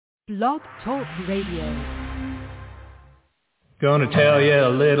Blog Talk Radio. Gonna tell you a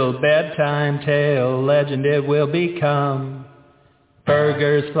little bedtime tale, legend it will become.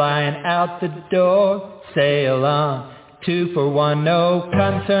 Burgers flying out the door, sail on. 2 for $1, no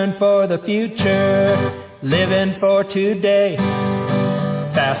concern for the future. Living for today,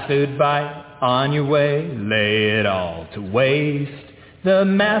 fast food bite on your way. Lay it all to waste. The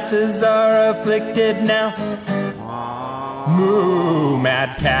masses are afflicted now. Moo,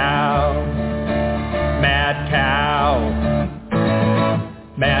 mad cow, mad cow,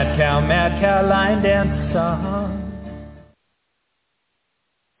 mad cow, mad cow, line dance song.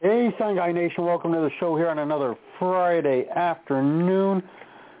 Hey, Sun Guy Nation, welcome to the show here on another Friday afternoon.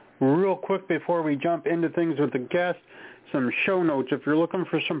 Real quick before we jump into things with the guest, some show notes. If you're looking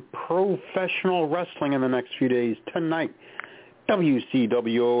for some professional wrestling in the next few days, tonight,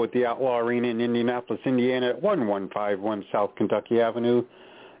 WCWO at the Outlaw Arena in Indianapolis, Indiana at 1151 South Kentucky Avenue.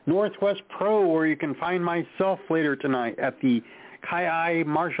 Northwest Pro, where you can find myself later tonight at the Kai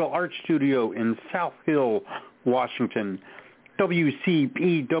Martial Arts Studio in South Hill, Washington.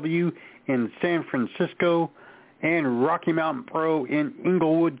 WCPW in San Francisco, and Rocky Mountain Pro in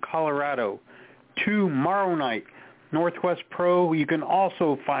Inglewood, Colorado. Tomorrow night, Northwest Pro, you can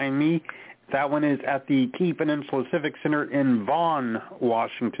also find me. That one is at the Key Peninsula Civic Center in Vaughan,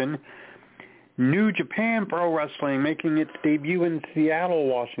 Washington. New Japan Pro Wrestling making its debut in Seattle,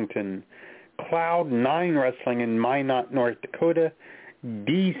 Washington. Cloud 9 Wrestling in Minot, North Dakota.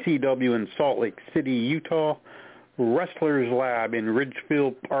 DCW in Salt Lake City, Utah. Wrestlers Lab in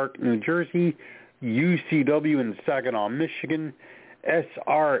Ridgefield Park, New Jersey. UCW in Saginaw, Michigan.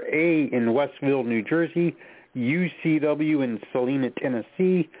 SRA in Westville, New Jersey. UCW in Salina,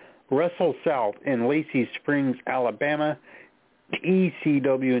 Tennessee. Wrestle South in Lacey Springs, Alabama.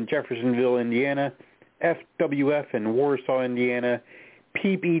 ECW in Jeffersonville, Indiana. FWF in Warsaw, Indiana.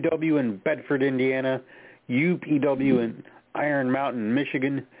 PPW in Bedford, Indiana. UPW in Iron Mountain,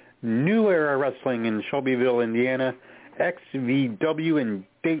 Michigan. New Era Wrestling in Shelbyville, Indiana. XVW in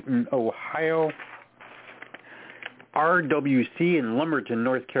Dayton, Ohio. RWC in Lumberton,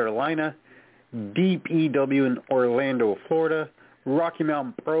 North Carolina. DPW in Orlando, Florida. Rocky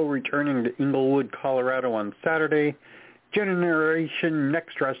Mountain Pro returning to Inglewood, Colorado on Saturday. Generation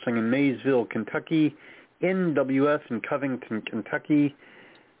Next Wrestling in Maysville, Kentucky. NWF in Covington, Kentucky.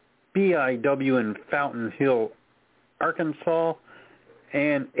 BIW in Fountain Hill, Arkansas.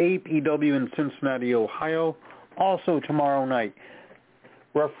 And APW in Cincinnati, Ohio. Also tomorrow night,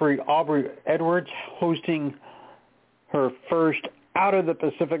 referee Aubrey Edwards hosting her first Out of the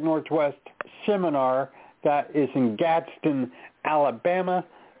Pacific Northwest seminar that is in Gadsden, Alabama.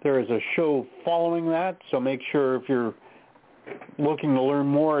 There is a show following that, so make sure if you're looking to learn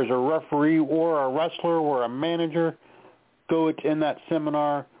more as a referee or a wrestler or a manager, go attend that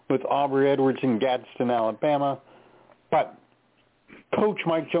seminar with Aubrey Edwards in Gadsden, Alabama. But Coach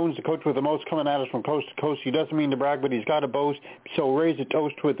Mike Jones, the coach with the most, coming at us from coast to coast. He doesn't mean to brag, but he's got a boast, so raise a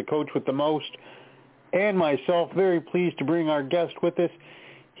toast with the coach with the most. And myself, very pleased to bring our guest with us.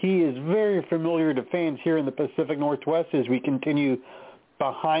 He is very familiar to fans here in the Pacific Northwest as we continue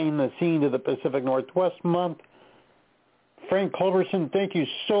behind the scenes of the Pacific Northwest month. Frank Culberston, thank you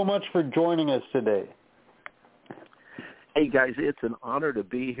so much for joining us today. Hey, guys, it's an honor to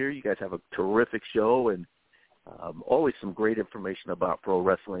be here. You guys have a terrific show and always some great information about pro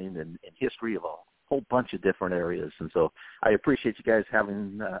wrestling and history of a whole bunch of different areas. And so I appreciate you guys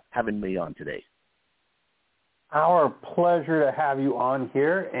having me on today. Our pleasure to have you on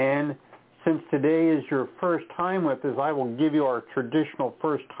here, and since today is your first time with us, I will give you our traditional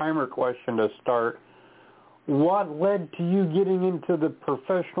first-timer question to start. What led to you getting into the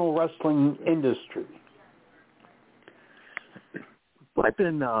professional wrestling industry? Well, I've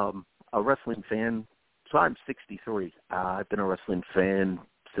been a wrestling fan, so I'm 63. I've been a wrestling fan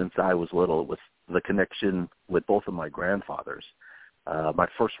since I was little, with the connection with both of my grandfathers. My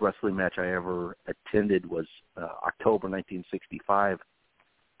first wrestling match I ever attended was October 1965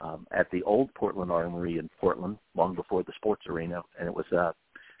 at the old Portland Armory in Portland, long before the sports arena, and it was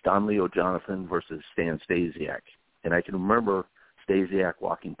Don Leo Jonathan versus Stan Stasiak. And I can remember Stasiak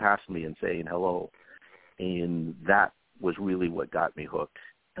walking past me and saying hello, and that was really what got me hooked.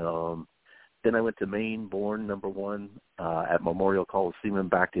 Then I went to Maine, born number 1 at Memorial Coliseum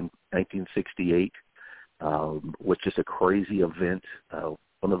back in 1968. Was just a crazy event,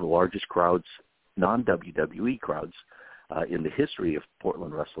 one of the largest crowds, non-WWE crowds, in the history of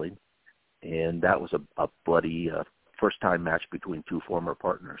Portland wrestling. And that was a bloody first-time match between two former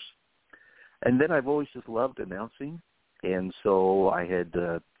partners. And then I've always just loved announcing, and so I had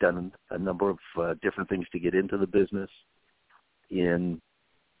done a number of different things to get into the business. In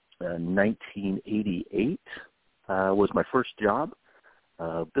 1988 was my first job.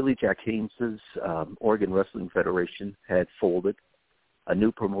 Billy Jack Haynes's Oregon Wrestling Federation had folded. A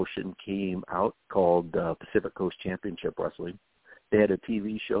new promotion came out called Pacific Coast Championship Wrestling. They had a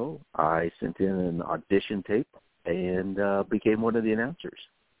TV show. I sent in an audition tape and became one of the announcers.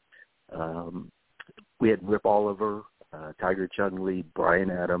 We had Rip Oliver, Tiger Chung Lee, Brian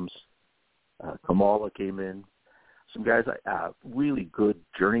Adams, Kamala came in. Some guys, really good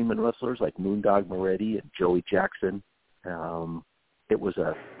journeyman wrestlers like Moondog Moretti and Joey Jackson. It was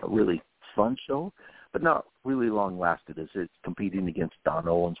a really fun show, but not really long-lasted, as it competing against Don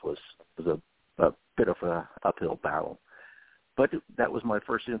Owens was a bit of an uphill battle. But that was my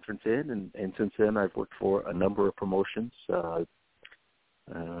first entrance in, and since then I've worked for a number of promotions from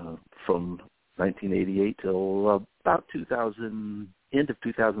 1988 till about end of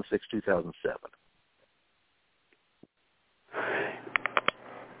 2006, 2007.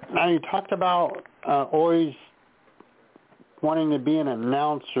 Now, you talked about always wanting to be an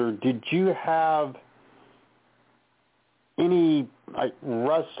announcer. Did you have any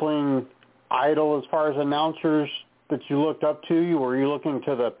wrestling idol as far as announcers that you looked up to? Were you looking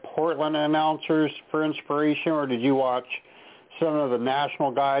to the Portland announcers for inspiration, or did you watch some of the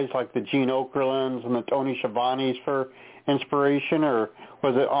national guys like the Gene Okerlunds and the Tony Schiavones for inspiration, or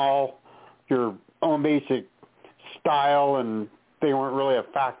was it all your own basic style and they weren't really a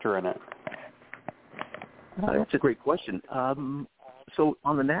factor in it? That's a great question. So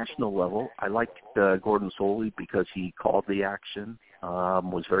on the national level, I liked Gordon Soley because he called the action,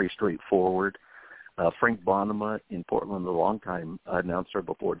 was very straightforward. Frank Bonema in Portland, a longtime announcer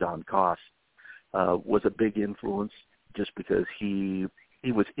before Don Koss, was a big influence just because he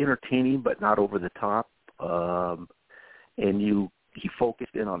was entertaining but not over the top, and he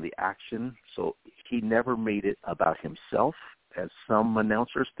focused in on the action, so he never made it about himself, as some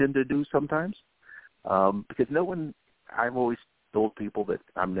announcers tend to do sometimes. Because I've always told people that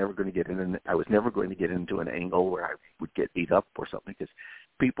I was never going to get into an angle where I would get beat up or something, because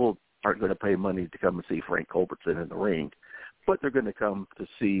people aren't going to pay money to come and see Frank Culberston in the ring, but they're going to come to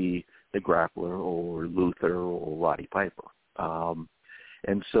see the Grappler or Luther or Roddy Piper.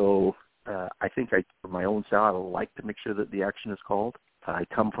 And so I think for my own style, I like to make sure that the action is called. I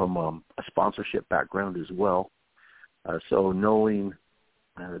come from a sponsorship background as well. So knowing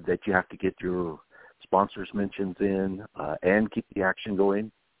that you have to get your sponsors mentions in and keep the action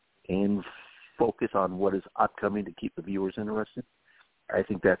going and focus on what is upcoming to keep the viewers interested, I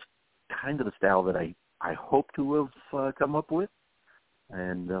think that's kind of the style that I hope to have come up with,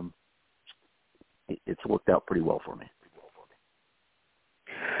 and it's worked out pretty well for me.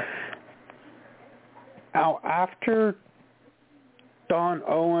 Now, after Don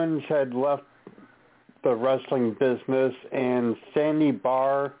Owens had left the wrestling business and Sandy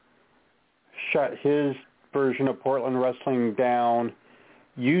Barr shut his version of Portland wrestling down,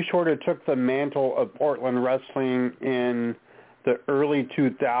 you sort of took the mantle of Portland wrestling in the early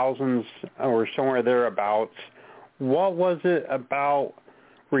 2000s or somewhere thereabouts. What was it about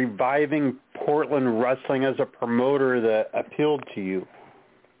reviving Portland wrestling as a promoter that appealed to you?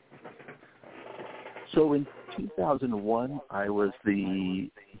 So in 2001, I was the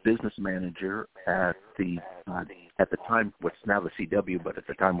business manager at the time, what's now the CW, but at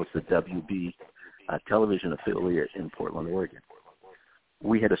the time was the WB television affiliate in Portland, Oregon.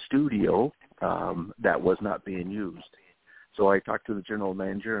 We had a studio that was not being used. So I talked to the general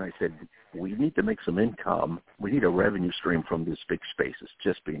manager and I said, we need to make some income. We need a revenue stream from this big space. It's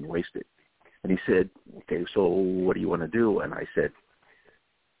just being wasted. And he said, okay, so what do you want to do? And I said,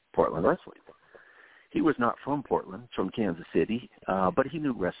 Portland wrestling. He was not from Portland, from Kansas City, but he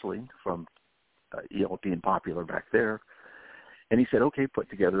knew wrestling from, being popular back there. And he said, okay, put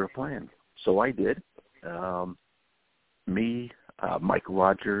together a plan. So I did. Mike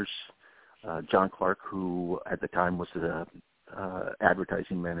Rogers, John Clark, who at the time was the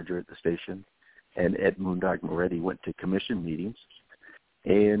advertising manager at the station, and Ed Moondog Moretti went to commission meetings.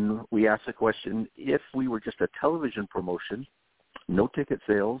 And we asked the question, if we were just a television promotion, no ticket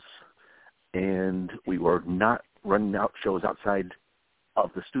sales, and we were not running out shows outside of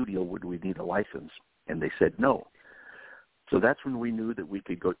the studio, would we need a license? And they said no. So that's when we knew that we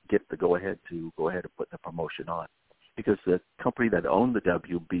could get the go-ahead to go ahead and put the promotion on, because the company that owned the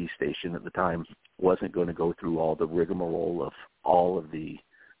WB station at the time wasn't going to go through all the rigmarole of all of the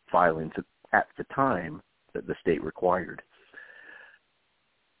filings at the time that the state required.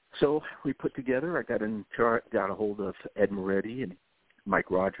 So we put together, I got a hold of Ed Moretti and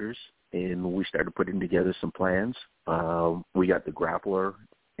Mike Rogers, and we started putting together some plans. We got the Grappler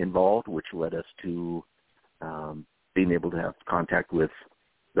involved, which led us to being able to have contact with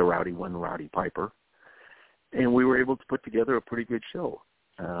the Rowdy One Rowdy Piper, and we were able to put together a pretty good show.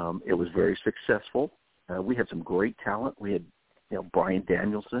 It was very successful. We had some great talent. We had, Bryan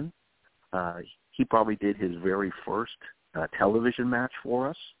Danielson. He probably did his very first television match for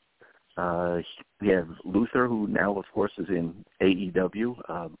us. We have Luther, who now, of course, is in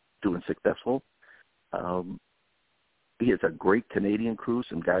AEW, doing successful. He has a great Canadian crew,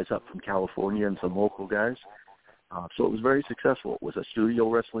 some guys up from California and some local guys. So it was very successful. It was a studio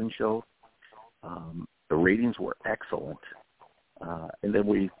wrestling show. The ratings were excellent. And then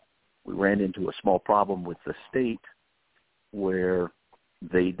we ran into a small problem with the state where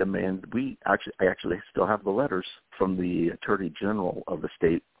they demand I actually still have the letters from the Attorney General of the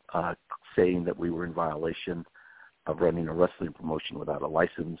state saying that we were in violation of running a wrestling promotion without a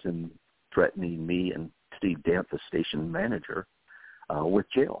license and threatening me and Steve Dant, the station manager, with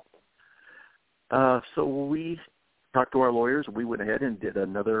jail. So we talked to our lawyers. We went ahead and did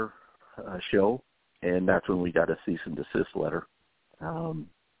another show, and that's when we got a cease and desist letter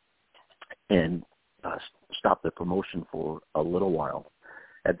and stopped the promotion for a little while.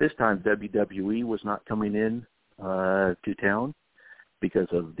 At this time, WWE was not coming in to town because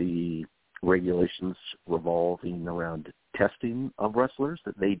of the regulations revolving around testing of wrestlers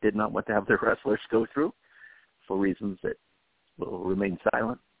that they did not want to have their wrestlers go through for reasons that will remain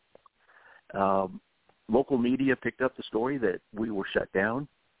silent. Local media picked up the story that we were shut down,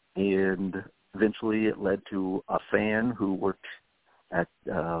 and eventually it led to a fan who worked at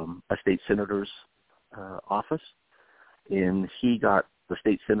a state senator's office, and he got the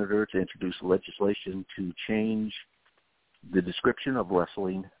state senator to introduce legislation to change the description of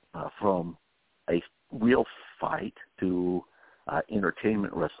wrestling from a real fight to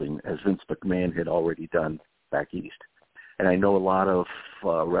entertainment wrestling, as Vince McMahon had already done back east. And I know a lot of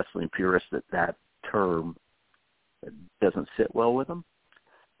wrestling purists that term doesn't sit well with them.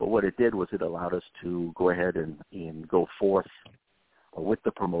 But what it did was it allowed us to go ahead and go forth with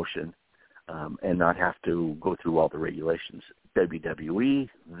the promotion and not have to go through all the regulations. WWE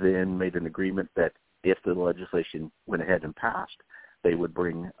then made an agreement that if the legislation went ahead and passed, they would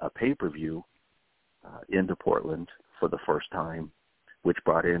bring a pay-per-view into Portland for the first time, which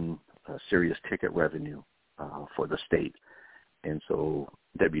brought in serious ticket revenue for the state. And so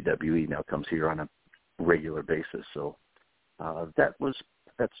WWE now comes here on a regular basis. So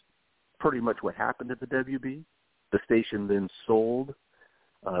that's pretty much what happened at the WB. The station then sold.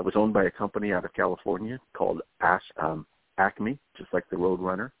 It was owned by a company out of California called Acme, just like the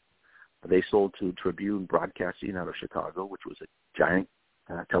Roadrunner. They sold to Tribune Broadcasting out of Chicago, which was a giant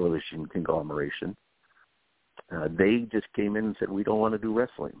television conglomeration. They just came in and said, we don't want to do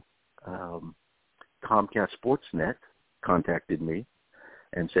wrestling. Comcast Sportsnet contacted me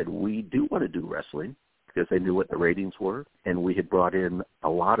and said, we do want to do wrestling, because they knew what the ratings were, and we had brought in a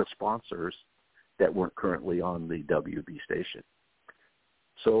lot of sponsors that weren't currently on the WB station.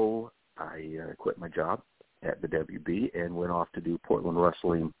 So I quit my job at the WB and went off to do Portland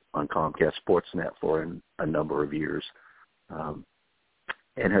wrestling on Comcast Sportsnet for a number of years, and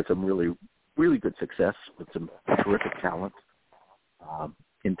had some really, really good success with some terrific talent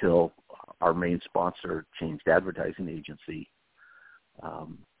until our main sponsor changed advertising agency,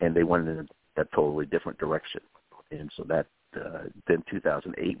 and they went in a totally different direction. And so that then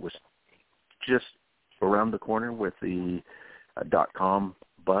 2008 was just around the corner with the .com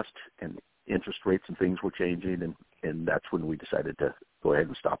bust, and interest rates and things were changing, and that's when we decided to go ahead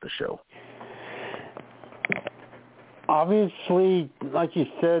and stop the show. Obviously, like you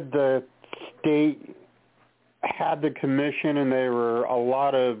said, the state had the commission and there were a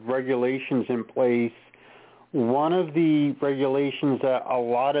lot of regulations in place. One of the regulations that a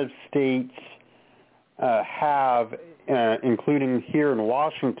lot of states have, including here in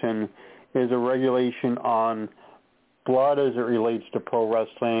Washington, is a regulation on blood as it relates to pro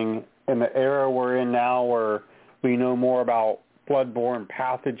wrestling. In the era we're in now, where we know more about bloodborne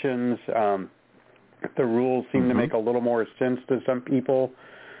pathogens, the rules seem to make a little more sense to some people.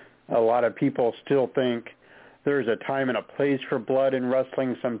 A lot of people still think there's a time and a place for blood in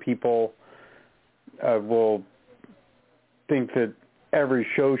wrestling. Some people will think that every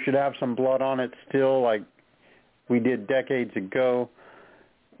show should have some blood on it still, like we did decades ago.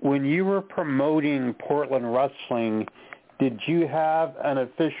 When you were promoting Portland wrestling, did you have an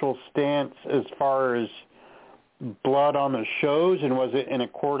official stance as far as blood on the shows, and was it in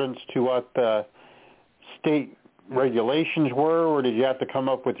accordance to what the state regulations were, or did you have to come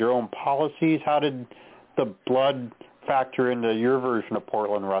up with your own policies? How did the blood factor into your version of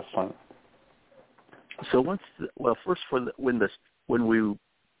Portland wrestling? So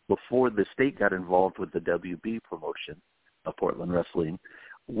before the state got involved with the WB promotion of Portland wrestling,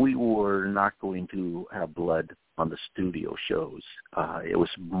 we were not going to have blood on the studio shows. It was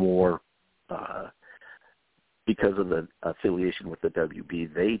more because of the affiliation with the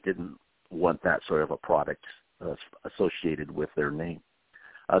WB. They didn't want that sort of a product associated with their name.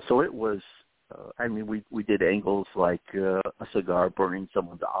 So it was, we did angles like a cigar burning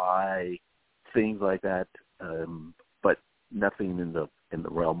someone's eye, things like that, but nothing in the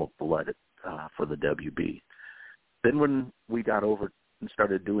realm of blood for the WB. Then when we got over and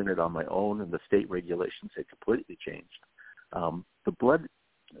started doing it on my own, and the state regulations had completely changed, the blood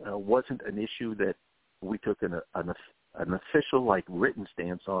wasn't an issue that we took an official, written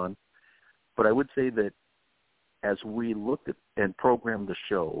stance on. But I would say that as we looked at and programmed the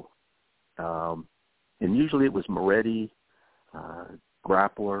show, and usually it was Moretti,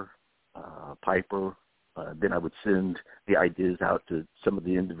 Grappler, Piper, then I would send the ideas out to some of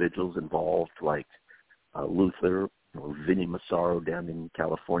the individuals involved, like Luther or Vinny Massaro down in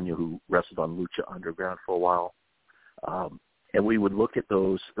California, who wrestled on Lucha Underground for a while. And we would look at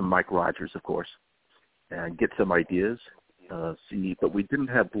those, and Mike Rogers, of course, and get some ideas, but we didn't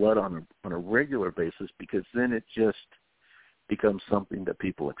have blood on a regular basis, because then it just becomes something that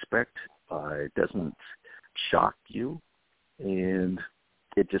people expect. It doesn't shock you, and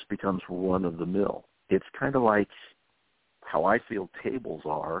it just becomes run-of-the-mill. It's kind of like how I feel tables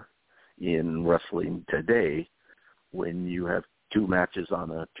are in wrestling today, when you have 2 matches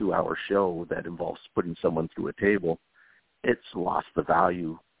on a 2-hour show that involves putting someone through a table. It's lost the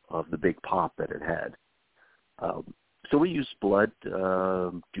value of the big pop that it had. So we use blood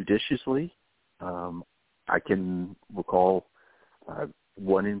judiciously. I can recall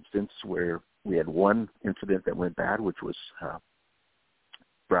one instance where we had one incident that went bad, which was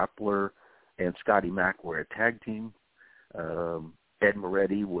Grappler and Scotty Mack were a tag team. Ed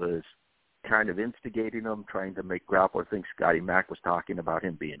Moretti was kind of instigating them, trying to make Grappler think Scotty Mack was talking about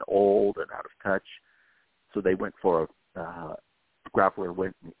him being old and out of touch. So they went for Grappler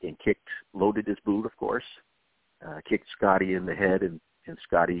went and loaded his boot, of course, kicked Scotty in the head, and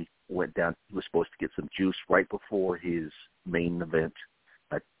Scotty went down. He was supposed to get some juice right before his main event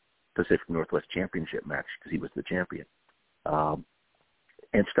at Pacific Northwest Championship match, because he was the champion.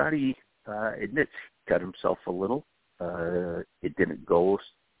 And Scotty admits he cut himself a little. It didn't go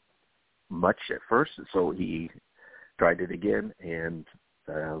much at first, so he tried it again and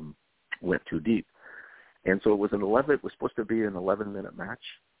went too deep. And so it was supposed to be an 11-minute match.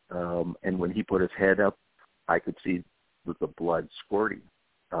 And when he put his head up, I could see the blood squirting.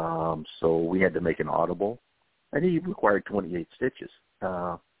 So we had to make an audible, and he required 28 stitches.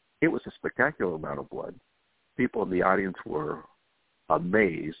 It was a spectacular amount of blood. People in the audience were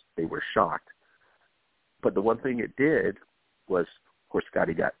amazed. They were shocked. But the one thing it did was, of course,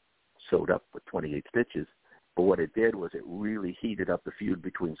 Scotty got sewed up with 28 stitches. But what it did was it really heated up the feud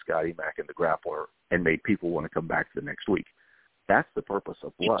between Scotty Mack and the Grappler and made people want to come back the next week. That's the purpose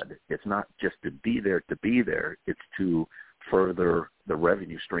of blood. It's not just to be there. It's to further the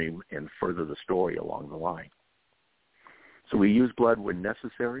revenue stream and further the story along the line. So we use blood when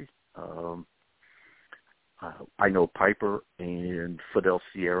necessary. I know Piper and Fidel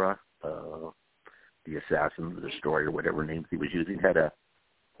Sierra, the assassin, the destroyer, whatever names he was using, had a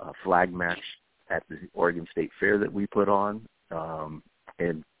flag match at the Oregon State Fair that we put on,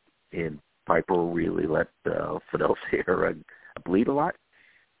 and Piper really let Fidel Sierra bleed a lot,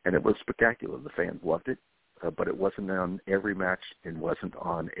 and it was spectacular. The fans loved it, but it wasn't on every match and wasn't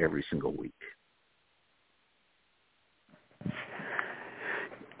on every single week.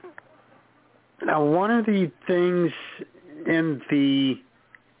 Now, one of the things in the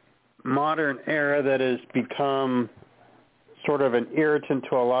modern era that has become sort of an irritant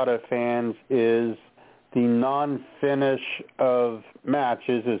to a lot of fans is the non-finish of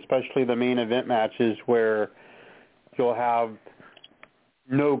matches, especially the main event matches, where you'll have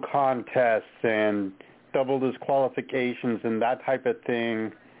no contests and double disqualifications and that type of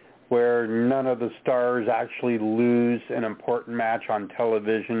thing, where none of the stars actually lose an important match on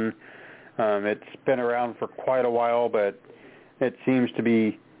television. It's been around for quite a while, but it seems to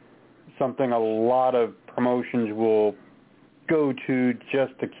be something a lot of promotions will go to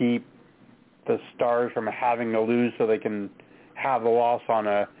just to keep the stars from having to lose, so they can have the loss on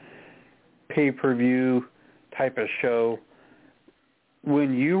a pay-per-view type of show.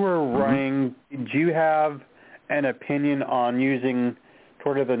 When you were running, did you have an opinion on using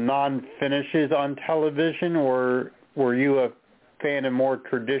sort of the non-finishes on television, or were you a fan of more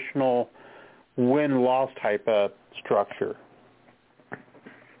traditional win-loss type of structure?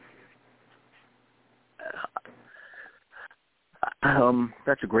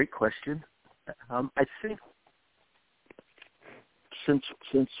 That's a great question. I think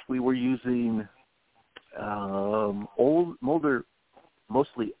since we were using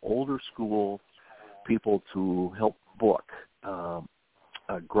mostly older school people to help book,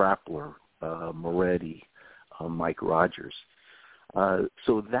 Grappler, Moretti, Mike Rogers.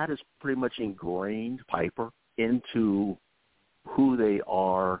 So that is pretty much ingrained, Piper, into who they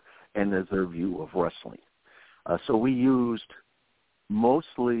are and as their view of wrestling. So we used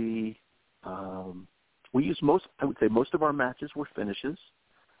mostly, I would say most of our matches were finishes,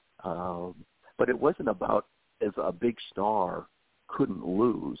 but it wasn't about if a big star couldn't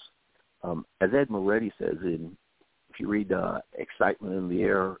lose. As Ed Moretti says, if you read Excitement in the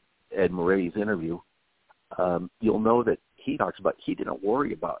Air, Ed Moretti's interview, you'll know that he talks about he didn't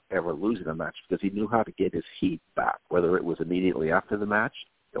worry about ever losing a match because he knew how to get his heat back, whether it was immediately after the match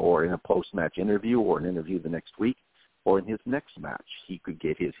or in a post-match interview or an interview the next week or in his next match, he could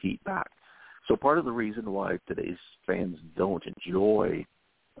get his heat back. So part of the reason why today's fans don't enjoy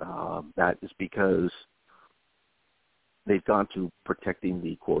that is because they've gone to protecting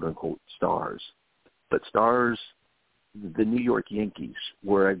the quote-unquote stars. But stars, the New York Yankees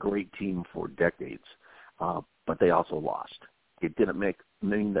were a great team for decades, but they also lost. It didn't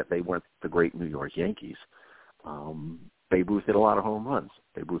mean that they weren't the great New York Yankees. Babe Ruth hit a lot of home runs.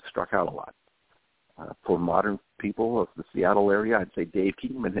 Babe Ruth struck out a lot. For modern people of the Seattle area, I'd say Dave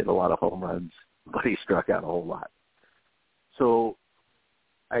Keeneman hit a lot of home runs, but he struck out a whole lot. So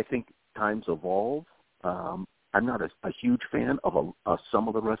I think times evolve. I'm not a huge fan of some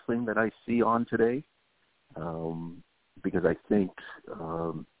of the wrestling that I see on today because I think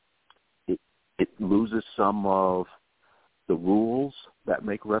it loses some of the rules that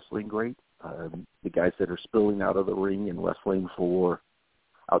make wrestling great. The guys that are spilling out of the ring and wrestling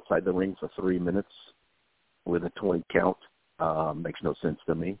outside the ring for 3 minutes with a 20 count makes no sense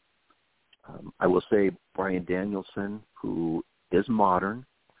to me. I will say Bryan Danielson, who is modern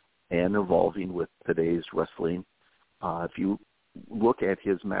and evolving with today's wrestling. If you look at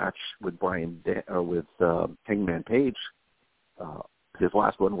his match with Hangman Page, his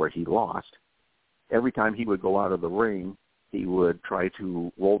last one where he lost, every time he would go out of the ring, he would try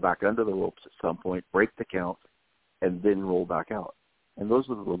to roll back under the ropes at some point, break the count, and then roll back out. And those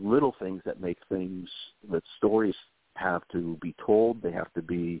are the little things that make things that stories have to be told. They have to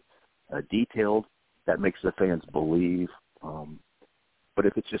be detailed. That makes the fans believe. But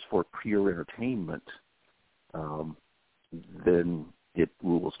if it's just for pure entertainment, then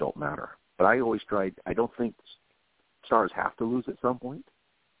rules don't matter. But I always tried. I don't think stars have to lose at some point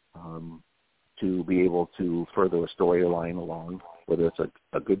to be able to further a storyline along, whether it's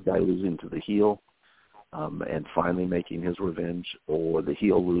a good guy losing to the heel and finally making his revenge, or the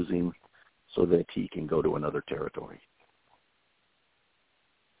heel losing so that he can go to another territory.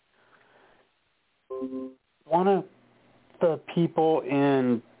 One of the people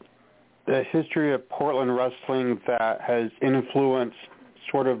in the history of Portland wrestling that has influenced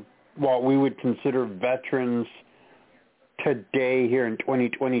sort of what we would consider veterans today here in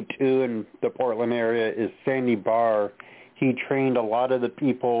 2022 in the Portland area is Sandy Barr. He trained a lot of the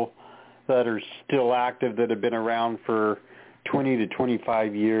people that are still active that have been around for 20 to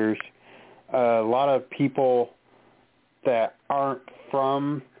 25 years. A lot of people that aren't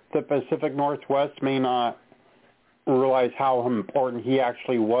from the Pacific Northwest may not realize how important he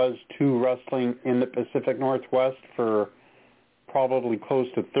actually was to wrestling in the Pacific Northwest for probably close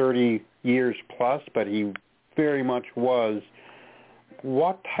to 30 years plus, but he very much was.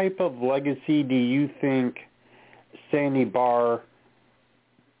 What type of legacy do you think Sandy Barr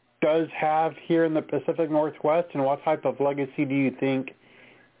does have here in the Pacific Northwest, and what type of legacy do you think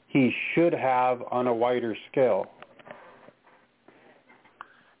he should have on a wider scale?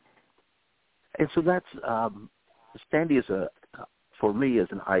 And so that's Sandy is for me is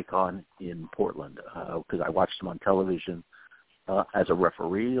an icon in Portland because I watched him on television as a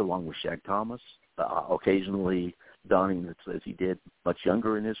referee along with Shag Thomas, occasionally donning as he did much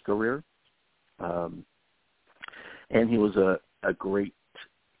younger in his career, and he was a great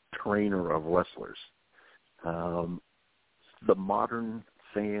trainer of wrestlers. The modern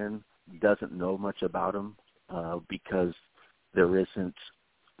fan doesn't know much about him because there isn't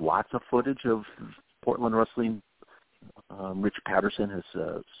lots of footage of Portland wrestling. Rich Patterson has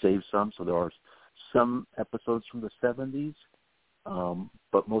saved some, so there are some episodes from the 70s,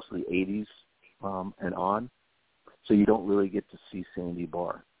 but mostly 80s and on, so you don't really get to see Sandy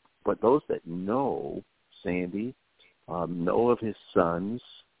Barr. But those that know Sandy, know of his sons,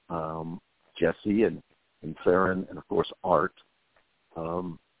 Jesse and Farron, and of course Art,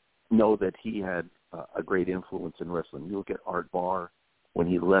 know that he had a great influence in wrestling. You look at Art Barr when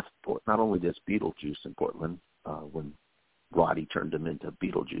he left, not only does Beetlejuice in Portland, when Roddy turned him into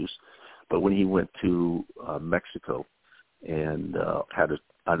Beetlejuice. But when he went to Mexico and had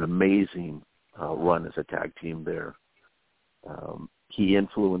an amazing run as a tag team there, he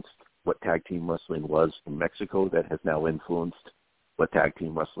influenced what tag team wrestling was in Mexico that has now influenced what tag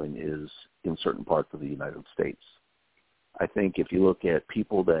team wrestling is in certain parts of the United States. I think if you look at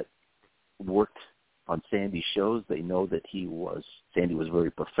people that worked on Sandy's shows, they know that Sandy was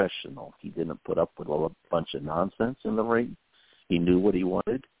very professional. He didn't put up with a bunch of nonsense in the ring. He knew what he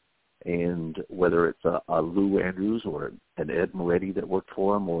wanted. And whether it's a Lou Andrews or an Ed Moretti that worked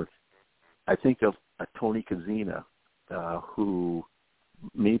for him, or I think of a Tony Kozina, who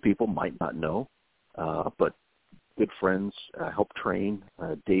many people might not know, but good friends, helped train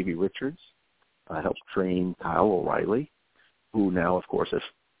Davey Richards, helped train Kyle O'Reilly, who now, of course, has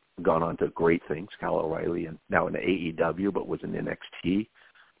gone on to great things. Kyle O'Reilly, and now in the AEW, but was in NXT.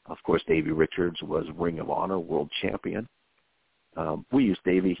 Of course, Davey Richards was Ring of Honor world champion. We used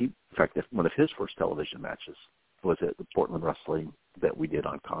Davey. In fact, one of his first television matches was at the Portland Wrestling that we did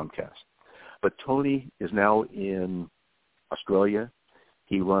on Comcast. But Tony is now in Australia.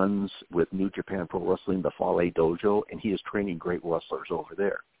 He runs with New Japan Pro Wrestling, the Fale Dojo, and he is training great wrestlers over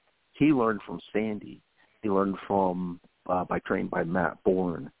there. He learned from Sandy. He learned trained by Matt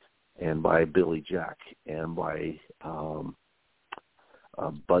Bourne and by Billy Jack and by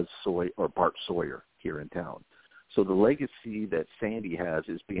Bart Sawyer here in town. So the legacy that Sandy has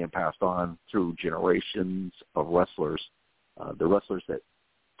is being passed on through generations of wrestlers. The wrestlers that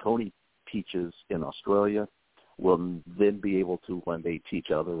Tony teaches in Australia will then be able to one day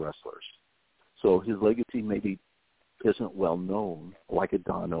teach other wrestlers. So his legacy maybe isn't well known like a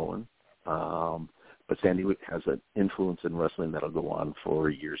Don Owen, but Sandy has an influence in wrestling that'll go on for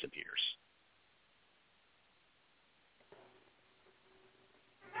years and years.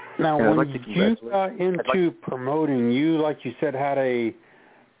 Now, when you got into promoting, you, like you said, had a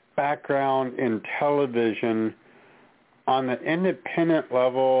background in television. On the independent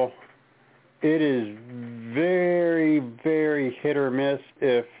level, it is very, very hit or miss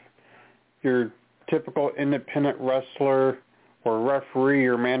if your typical independent wrestler or referee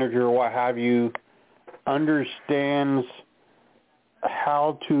or manager or what have you understands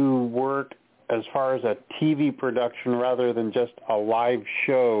how to work as far as a TV production rather than just a live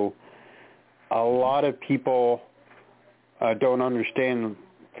show. A lot of people don't understand,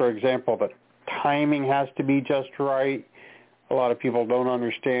 for example, that timing has to be just right. A lot of people don't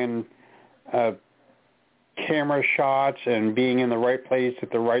understand camera shots and being in the right place at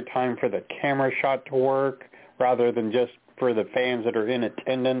the right time for the camera shot to work rather than just for the fans that are in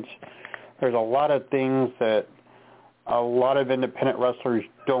attendance. There's a lot of things that a lot of independent wrestlers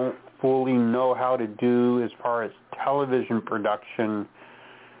don't fully know how to do as far as television production.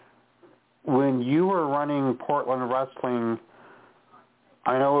 When you were running Portland Wrestling,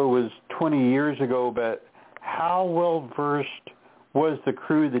 I know it was 20 years ago, but how well-versed was the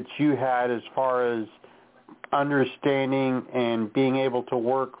crew that you had as far as understanding and being able to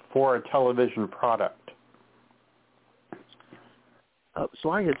work for a television product?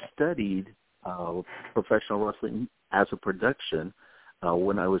 So I had studied professional wrestling as a production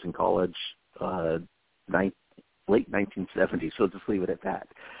when I was in college, late 1970s, so just leave it at that,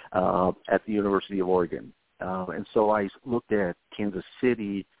 at the University of Oregon. And so I looked at Kansas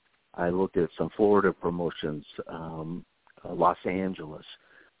City, I looked at some Florida promotions, Los Angeles,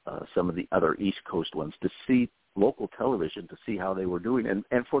 some of the other East Coast ones, to see local television, to see how they were doing.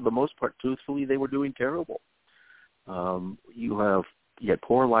 And for the most part, truthfully, they were doing terrible. You had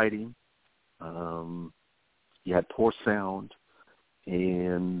poor lighting, you had poor sound,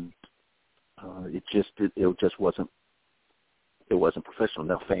 and it just wasn't professional.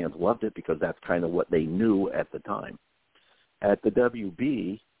 Now fans loved it because that's kind of what they knew at the time. At the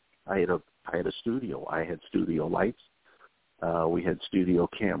WB, I had a studio. I had studio lights. We had studio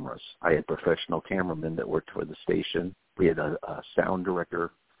cameras. I had professional cameramen that worked for the station. We had a sound director,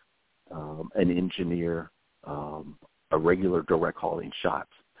 an engineer, a regular direct hauling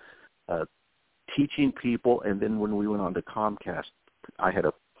shots, teaching people. And then when we went on to Comcast, I had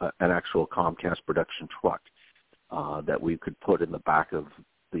an actual Comcast production truck that we could put in the back of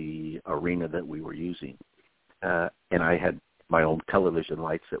the arena that we were using. And I had my own television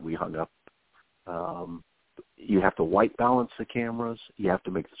lights that we hung up. You have to white balance the cameras. You have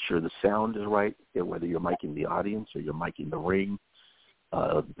to make sure the sound is right, whether you're miking the audience or you're miking the ring.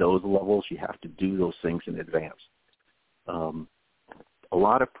 Those levels, you have to do those things in advance. A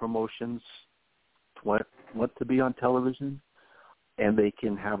lot of promotions want to be on television, and they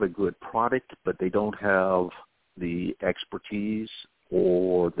can have a good product, but they don't have the expertise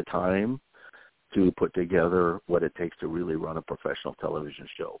or the time to put together what it takes to really run a professional television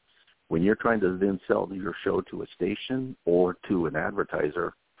show. When you're trying to then sell your show to a station or to an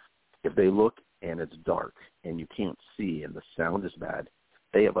advertiser, if they look and it's dark and you can't see and the sound is bad,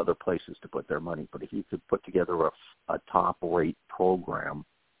 they have other places to put their money. But if you could put together a top-rate program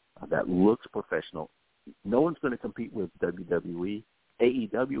that looks professional, no one's going to compete with WWE.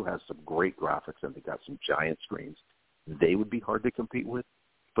 AEW has some great graphics, and they got some giant screens. They would be hard to compete with,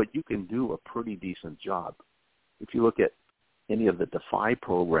 but you can do a pretty decent job. If you look at any of the Defy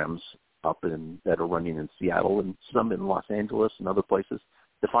programs that are running in Seattle and some in Los Angeles and other places,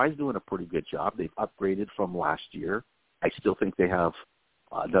 Defy's doing a pretty good job. They've upgraded from last year. I still think they have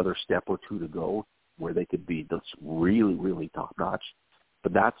another step or two to go where they could be just really, really top-notch.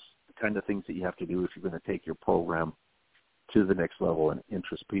 But that's the kind of things that you have to do if you're going to take your program to the next level and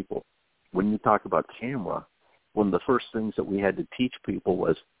interest people. When you talk about camera, one of the first things that we had to teach people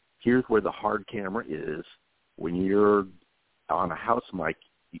was, here's where the hard camera is. When you're on a house mic,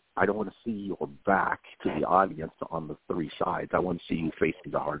 I don't want to see your back to the audience on the three sides. I want to see you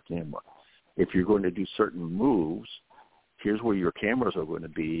facing the hard camera. If you're going to do certain moves, here's where your cameras are going to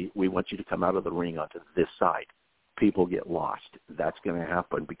be. We want you to come out of the ring onto this side. People get lost. That's going to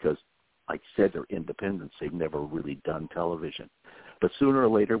happen because, like I said, they're independents. They've never really done television. But sooner or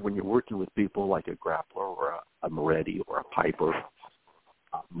later, when you're working with people like a Grappler or a Moretti or a Piper,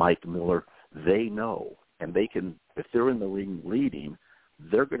 Mike Miller, they know. And they can, if they're in the ring leading,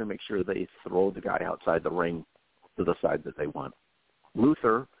 they're going to make sure they throw the guy outside the ring to the side that they want.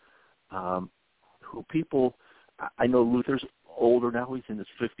 Luther, who people, I know Luther's older now. He's in his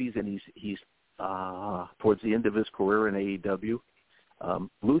 50s, and he's towards the end of his career in AEW.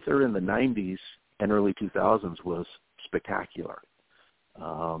 Luther in the 90s and early 2000s was spectacular.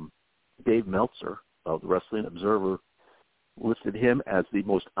 Dave Meltzer of the Wrestling Observer listed him as the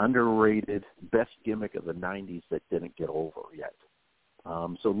most underrated, best gimmick of the 90s that didn't get over yet.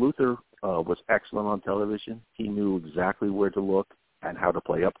 So Luther was excellent on television. He knew exactly where to look and how to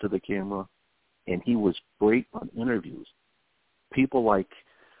play up to the camera, and he was great on interviews. People like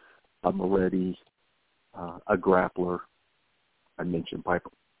a Moretti, a Grappler, I mentioned Piper.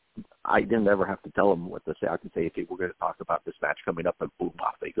 I didn't ever have to tell them what to say. I could say, okay, we're going to talk about this match coming up, and boom,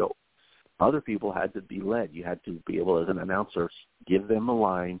 off they go. Other people had to be led. You had to be able, as an announcer, give them a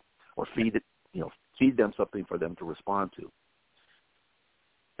line or feed them something for them to respond to.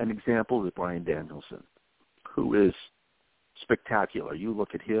 An example is Bryan Danielson, who is spectacular. You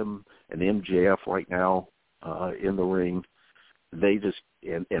look at him and MJF right now in the ring. They just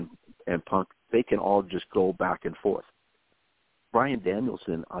and Punk, they can all just go back and forth. Bryan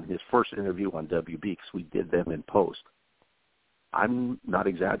Danielson, on his first interview on WB, because we did them in post, I'm not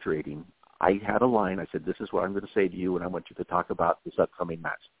exaggerating. I had a line. I said, this is what I'm going to say to you, and I want you to talk about this upcoming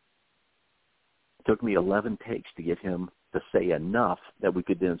match. It took me 11 takes to get him to say enough that we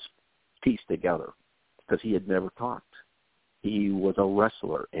could then piece together, because he had never talked. He was a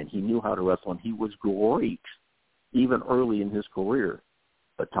wrestler, and he knew how to wrestle, and he was great even early in his career.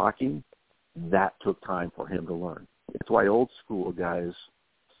 But talking, that took time for him to learn. It's why old school guys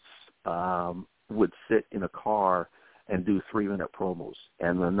would sit in a car and do 3-minute promos,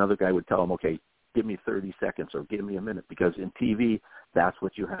 and another guy would tell him, okay, give me 30 seconds or give me a minute, because in TV, that's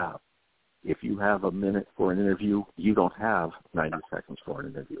what you have. If you have a minute for an interview, you don't have 90 seconds for an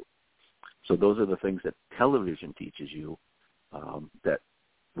interview. So those are the things that television teaches you that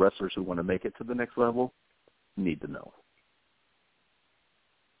wrestlers who want to make it to the next level need to know.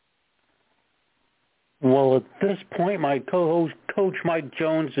 Well, at this point, my co-host, Coach Mike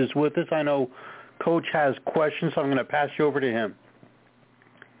Jones, is with us. I know Coach has questions, so I'm going to pass you over to him.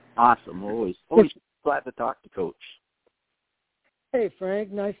 Awesome. Always glad to talk to Coach. Hey,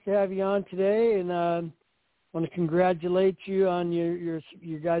 Frank. Nice to have you on today, and I want to congratulate you on your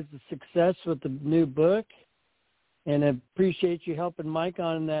guys' success with the new book, and I appreciate you helping Mike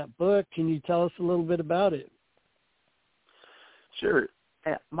on that book. Can you tell us a little bit about it? Sure.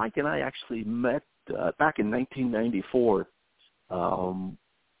 Mike and I actually met back in 1994.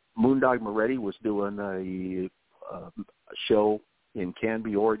 Moondog Moretti was doing a show in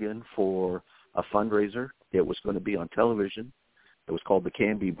Canby, Oregon for a fundraiser. It was going to be on television. It was called the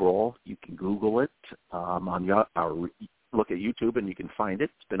Canby Brawl. You can Google it look at YouTube, and you can find it.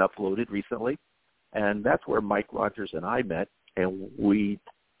 It's been uploaded recently. And that's where Mike Rogers and I met, and we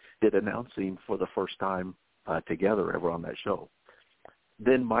did announcing for the first time together ever on that show.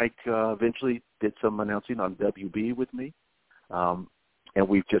 Then Mike eventually did some announcing on WB with me, and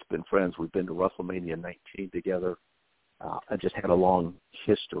we've just been friends. We've been to WrestleMania 19 together and just had a long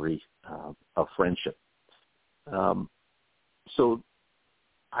history of friendship. So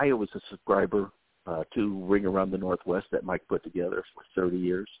I was a subscriber to Ring Around the Northwest that Mike put together for 30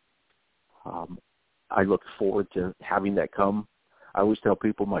 years. I look forward to having that come. I always tell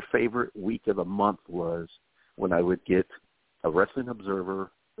people my favorite week of the month was when I would get a Wrestling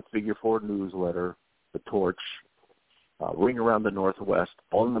Observer, the Figure 4 newsletter, the Torch, Ring Around the Northwest,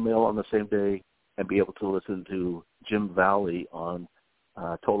 all in the mail on the same day, and be able to listen to Jim Valley on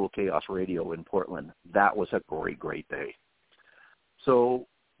Total Chaos Radio in Portland. That was a great, great day. So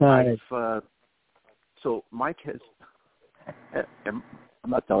so Mike has, and I'm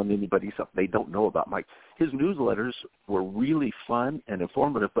not telling anybody something they don't know about Mike. His newsletters were really fun and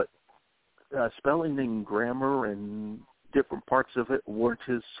informative, but spelling and grammar and different parts of it weren't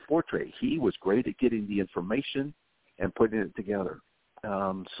his forte. He was great at getting the information and putting it together.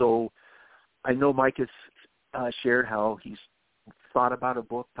 So I know Mike has shared how he's thought about a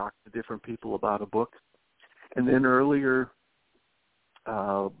book, talked to different people about a book. And then earlier,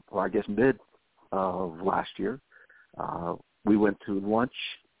 I guess mid of last year, we went to lunch,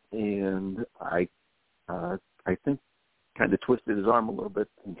 and I think kind of twisted his arm a little bit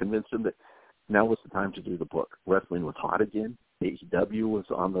and convinced him that now was the time to do the book. Wrestling was hot again. AEW was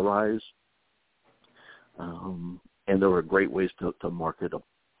on the rise. And there were great ways to market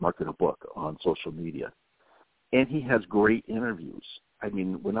a book on social media. And he has great interviews. I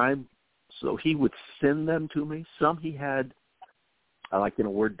mean, so he would send them to me. Some he had like in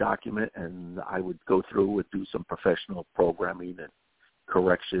a Word document, and I would go through and do some professional programming and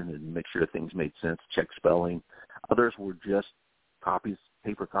correction and make sure things made sense, check spelling. Others were just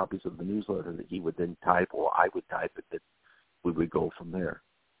paper copies of the newsletter that he would then type, or I would type it, that we would go from there.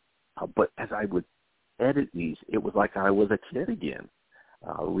 But as I would edit these, it was like I was a kid again,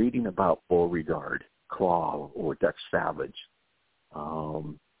 reading about Beauregard, Claw, or Dutch Savage.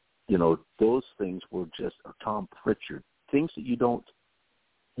 Those things were just, or Tom Pritchard, things that you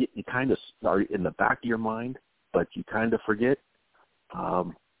kind of are in the back of your mind, but you kind of forget,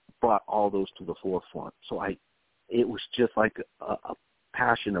 brought all those to the forefront. So it was just like a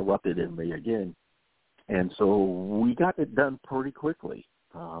passion erupted in me again. And so we got it done pretty quickly.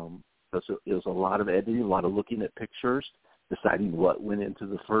 It was a lot of editing, a lot of looking at pictures, deciding what went into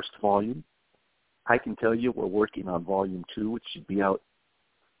the first volume. I can tell you we're working on volume 2, which should be out,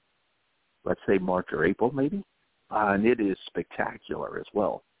 let's say March or April maybe. And it is spectacular as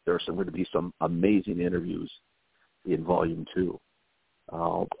well. There are going to be some amazing interviews in volume 2.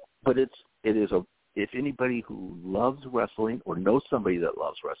 But if anybody who loves wrestling or knows somebody that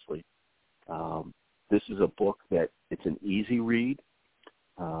loves wrestling, this is a book that it's an easy read.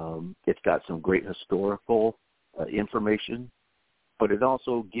 It's got some great historical information, but it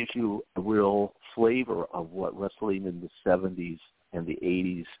also gives you a real flavor of what wrestling in the 70s and the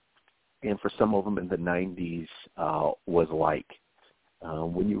 80s, and for some of them in the 90s, was like.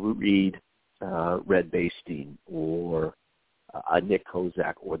 When you read Red Bastien or Nick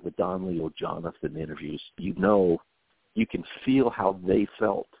Kozak or the Don Leo Jonathan interviews, you can feel how they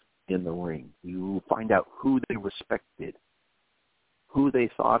felt in the ring. You find out who they respected, who they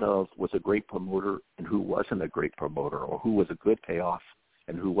thought of was a great promoter and who wasn't a great promoter, or who was a good payoff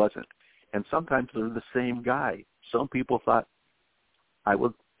and who wasn't. And sometimes they're the same guy. Some people thought,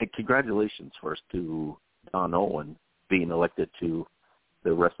 and congratulations first to Don Owen being elected to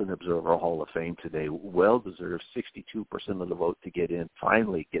the Wrestling Observer Hall of Fame today. Well-deserved, 62% of the vote to get in,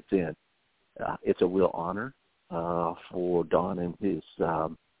 finally gets in. It's a real honor for Don and his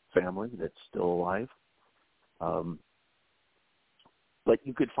family that's still alive. But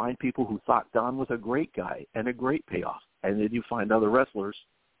you could find people who thought Don was a great guy and a great payoff. And then you find other wrestlers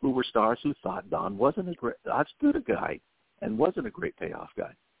who were stars who thought Don wasn't as good a guy and wasn't a great payoff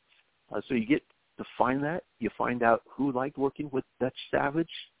guy. So you get to find that. You find out who liked working with Dutch Savage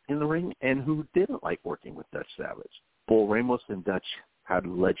in the ring and who didn't like working with Dutch Savage. Bull Ramos and Dutch had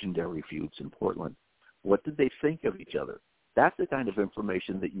legendary feuds in Portland. What did they think of each other? That's the kind of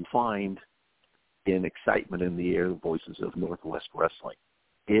information that you find in Excitement in the Air, the Voices of Northwest Wrestling.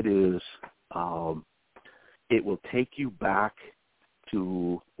 It is, it will take you back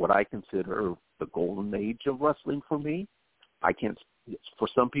to what I consider the golden age of wrestling for me. For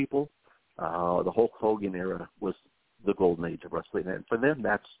some people, the Hulk Hogan era was the golden age of wrestling, and for them,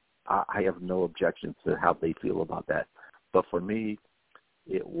 I have no objections to how they feel about that. But for me,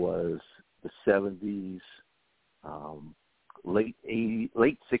 it was the 70s, late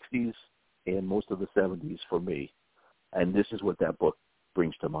 60s, and most of the 70s for me. And this is what that book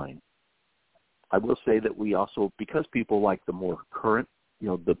brings to mind. I will say that we also, because people like the more current,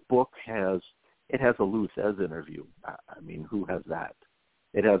 the book has a Lou Thez interview. I mean, who has that?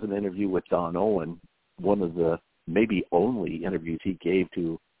 It has an interview with Don Owen, one of the maybe only interviews he gave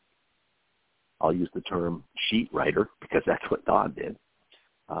to I'll use the term sheet writer because that's what Don did,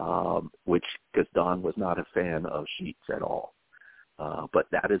 because Don was not a fan of sheets at all. But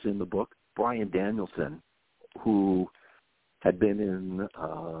that is in the book. Bryan Danielson, who had been in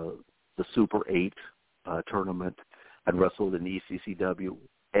the Super 8 tournament, had wrestled in the ECCW,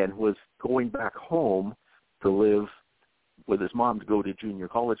 and was going back home to live with his mom to go to junior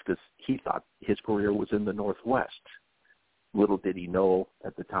college because he thought his career was in the Northwest. Little did he know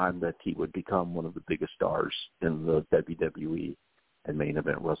at the time that he would become one of the biggest stars in the WWE and main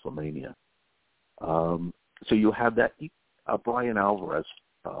event WrestleMania. So you have that. Bryan Alvarez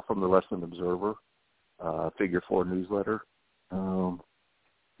from the Wrestling Observer, Figure 4 newsletter,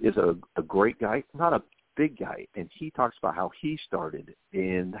 is a great guy, not a big guy, and he talks about how he started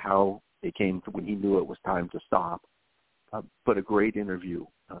and how it came to when he knew it was time to stop. But a great interview.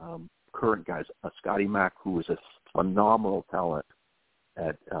 Current guys, Scotty Mack, who is a phenomenal talent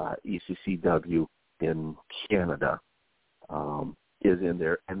at ECCW in Canada, is in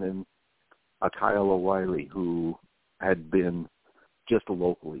there. And then Kyle O'Reilly, who had been just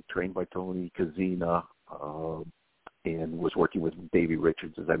locally trained by Tony Kozina and was working with Davey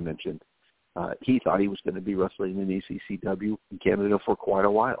Richards, as I mentioned. He thought he was going to be wrestling in ECCW in Canada for quite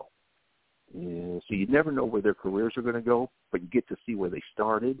a while. So you never know where their careers are going to go, but you get to see where they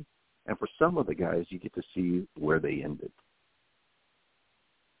started. And for some of the guys, you get to see where they ended.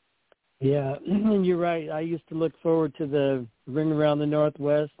 Yeah, and you're right. I used to look forward to the Ring Around the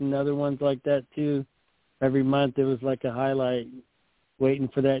Northwest and other ones like that, too. Every month it was like a highlight, waiting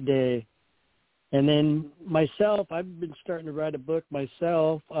for that day. And then myself, I've been starting to write a book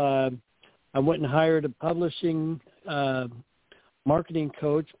myself. I went and hired a publishing marketing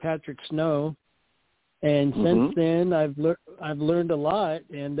coach, Patrick Snow, and since then I've learned a lot,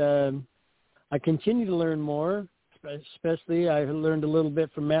 and I continue to learn more. Especially, I learned a little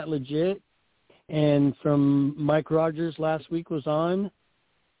bit from Matt Legit and from Mike Rogers. Last week was on,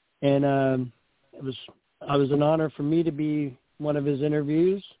 and it was an honor for me to be one of his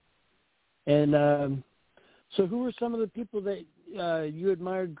interviews. And so, who were some of the people that you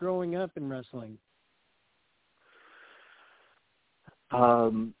admired growing up in wrestling?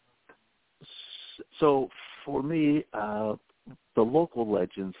 So for me, the local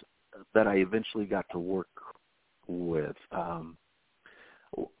legends that I eventually got to work with,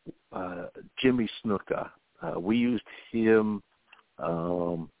 Jimmy Snuka. We used him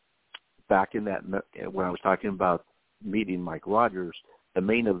back in that when I was talking about meeting Mike Rogers. The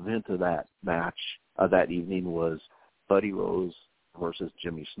main event of that match that evening was Buddy Rose versus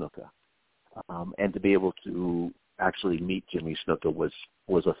Jimmy Snuka, and to be able to actually meet Jimmy Snuka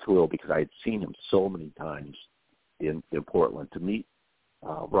was a thrill because I had seen him so many times in Portland. To meet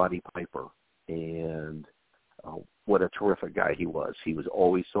Roddy Piper, and what a terrific guy he was. He was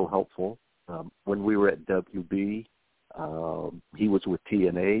always so helpful. When we were at WB, he was with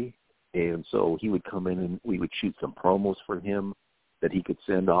TNA, and so he would come in and we would shoot some promos for him that he could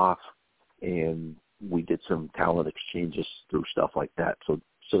send off, and we did some talent exchanges through stuff like that.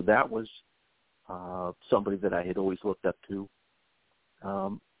 So that was somebody that I had always looked up to.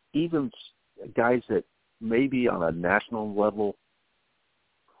 Even guys that maybe on a national level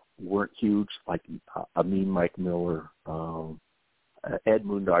weren't huge, like Mike Miller. Ed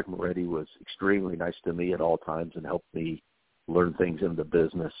Moondog Moretti was extremely nice to me at all times and helped me learn things in the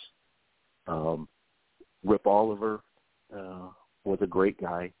business. Rip Oliver was a great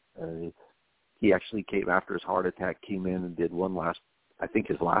guy. He actually came after his heart attack, came in and did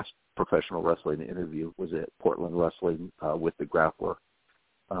his last professional wrestling interview was at Portland Wrestling with the Grappler.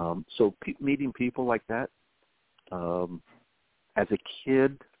 So meeting people like that. As a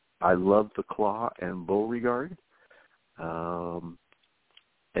kid, I loved the Claw and Beauregard. And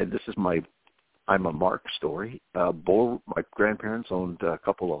this is I'm a Mark story. My grandparents owned a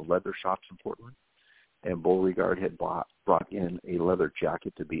couple of leather shops in Portland, and Beauregard had brought in a leather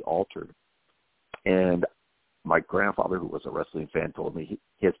jacket to be altered. And my grandfather, who was a wrestling fan, told me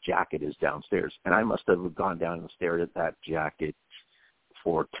his jacket is downstairs. And I must have gone down and stared at that jacket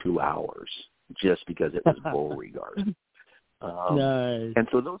for 2 hours just because it was Beauregard. Nice. And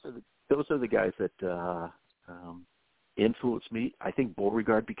so those are the guys that influenced me. I think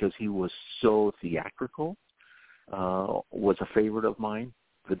Beauregard, because he was so theatrical, was a favorite of mine.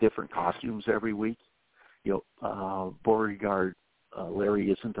 The different costumes every week. Beauregard,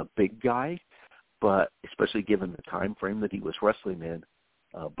 Larry isn't a big guy, but especially given the time frame that he was wrestling in,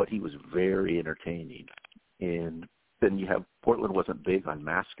 but he was very entertaining. And then you have Portland wasn't big on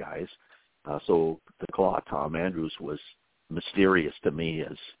masked guys, so the Claw, Tom Andrews, was mysterious to me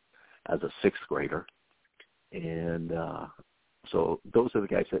as a sixth grader. And So those are the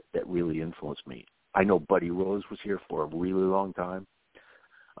guys that really influenced me. I know Buddy Rose was here for a really long time,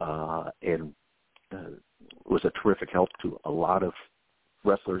 and was a terrific help to a lot of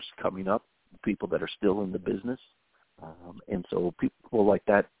wrestlers coming up, people that are still in the business. And so people like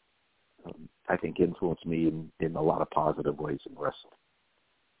that, I think, influenced me in a lot of positive ways in wrestling.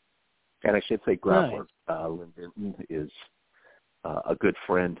 And I should say Grappler, Lyndon, is a good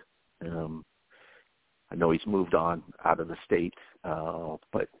friend. I know he's moved on out of the state,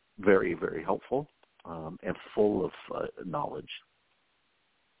 but very, very helpful and full of knowledge.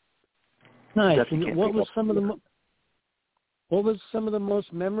 Nice. And what was some of the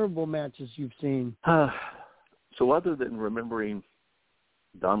most memorable matches you've seen? So other than remembering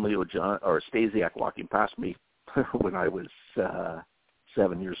Don Leo John or Stasiak walking past me when I was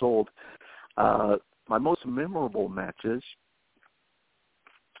 7 years old, my most memorable matches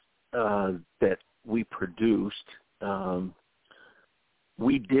that we produced, Portland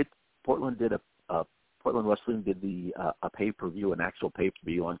Wrestling did a pay-per-view, an actual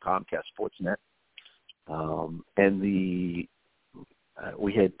pay-per-view on Comcast Sportsnet, and we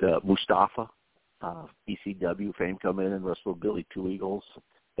had Mustafa, ECW fame, come in and wrestle Billy Two Eagles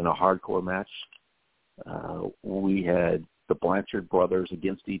in a hardcore match. We had the Blanchard brothers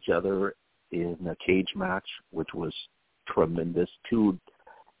against each other in a cage match, which was tremendous. Two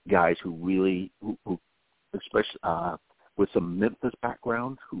guys who especially with some Memphis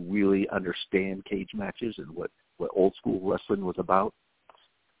background, who really understand cage matches and what old school wrestling was about.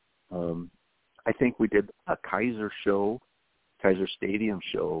 I think we did a Kaiser Stadium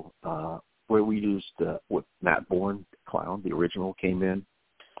show, where we used with Matt Bourne, Clown, the original, came in,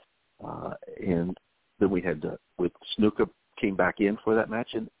 and then we had with Snuka came back in for that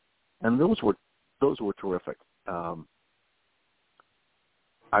match, and those were terrific.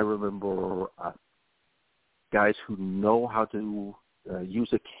 I remember guys who know how to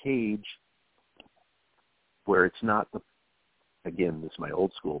use a cage where it's not again, this is my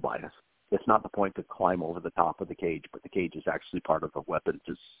old school bias. It's not the point to climb over the top of the cage, but the cage is actually part of the weapon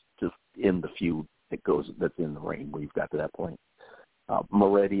to end the feud that's in the ring when you've got to that point.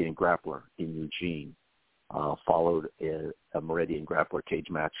 Moretti and Grappler in Eugene followed a Moretti and Grappler cage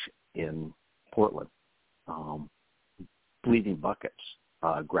match in Portland. Bleeding Buckets,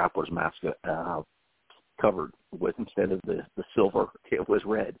 Grappler's mask covered with, instead of the silver, it was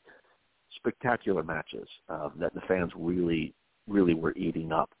red. Spectacular matches that the fans really, really were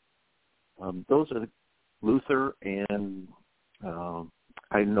eating up. Those are Luther, and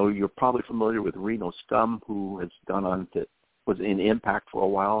I know you're probably familiar with Reno Scum, who has gone on was in Impact for a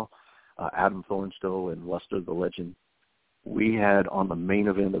while, Adam Thornstowe and Lester the Legend. We had on the main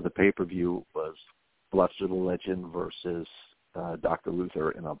event of the pay-per-view was Lester the Legend versus Dr.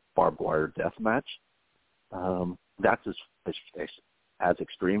 Luther in a barbed wire death match. That's as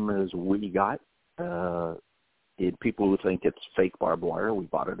extreme as we got. People who think it's fake barbed wire, we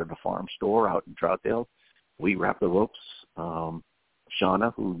bought it at a farm store out in Troutdale. We wrapped the ropes.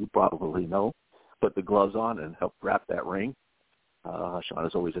 Shauna, who you probably know, put the gloves on and helped wrap that ring.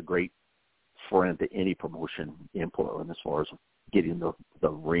 Shauna's always a great friend to any promotion in Portland as far as getting the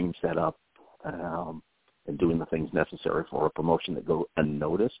ring set up and doing the things necessary for a promotion that go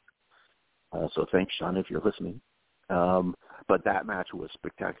unnoticed. So thanks, Shauna, if you're listening. But that match was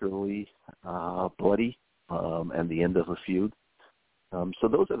spectacularly bloody and the end of a feud. So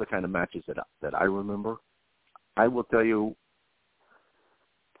those are the kind of matches that I remember. I will tell you,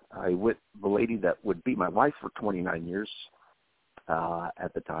 the lady that would be my wife for 29 years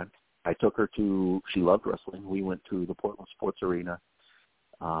at the time, I took her she loved wrestling. We went to the Portland Sports Arena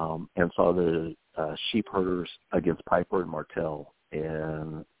and saw the Sheep Herders against Piper and Martel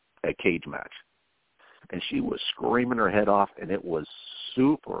in a cage match. And she was screaming her head off, and it was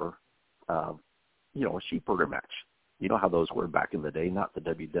super, a Sheep Herder match. You know how those were back in the day, not the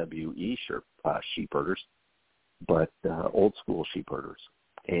WWE Sheep Herders, but old school Sheep Herders.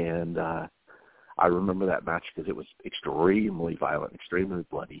 And I remember that match because it was extremely violent, extremely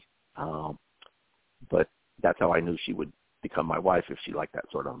bloody. But that's how I knew she would become my wife, if she liked that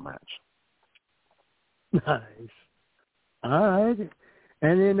sort of match. Nice. All right.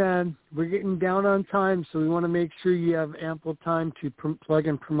 And then we're getting down on time, so we want to make sure you have ample time to plug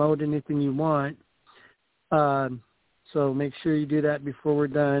and promote anything you want. So make sure you do that before we're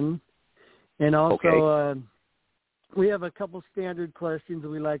done. And also, we have a couple standard questions that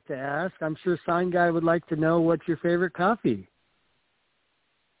we like to ask. I'm sure Sign Guy would like to know, what's your favorite coffee?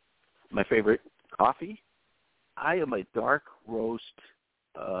 My favorite coffee? I am a dark roast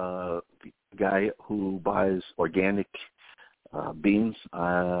guy who buys organic beans,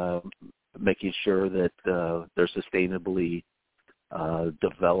 making sure that they're sustainably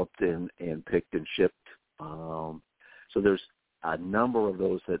developed and picked and shipped. So there's a number of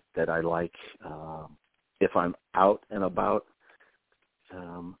those that I like. If I'm out and about,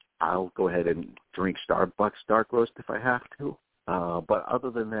 I'll go ahead and drink Starbucks dark roast if I have to. But other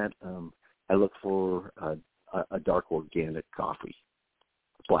than that, I look for a dark organic coffee,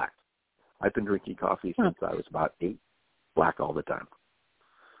 black. I've been drinking coffee since I was about 8, black all the time.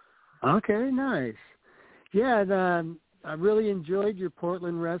 Okay, nice. Yeah, and, I really enjoyed your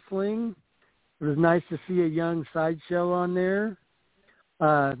Portland wrestling. It was nice to see a young Sideshow on there.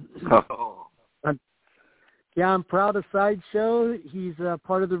 I'm proud of Sideshow. He's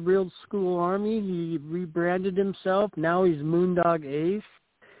part of the Real School Army. He rebranded himself. Now he's Moondog Ace,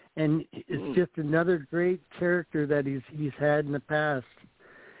 and it's just another great character that he's had in the past.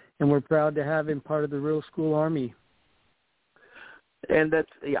 And we're proud to have him part of the Real School Army. And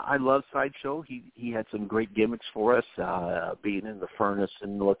I love Sideshow. He had some great gimmicks for us, being in the furnace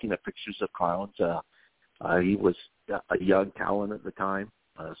and looking at pictures of clowns. He was a young talent at the time,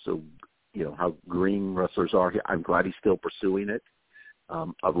 so you know how green wrestlers are. I'm glad he's still pursuing it.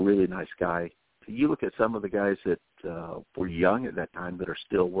 A really nice guy. You look at some of the guys that were young at that time that are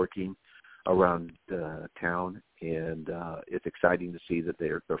still working around town, and it's exciting to see that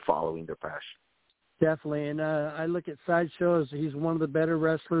they're following their passion. Definitely, and I look at Sideshow as he's one of the better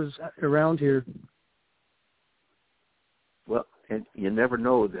wrestlers around here. Well, and you never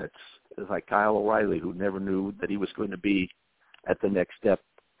know. That's like Kyle O'Reilly, who never knew that he was going to be at the next step.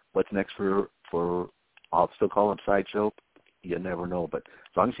 What's next for I'll still call him Sideshow. You never know, but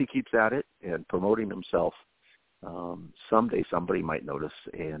as long as he keeps at it and promoting himself, someday somebody might notice,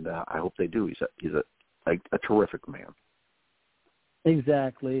 and I hope they do. He's a terrific man.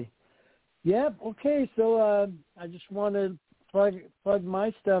 Exactly. Yep. Okay. So I just want to plug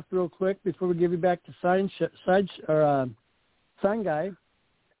my stuff real quick before we give you back to Sign Guy.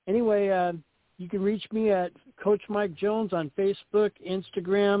 Anyway, you can reach me at Coach Mike Jones on Facebook,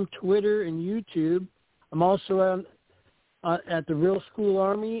 Instagram, Twitter, and YouTube. I'm also at the Real School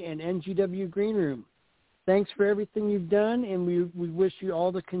Army and NGW Green Room. Thanks for everything you've done, and we wish you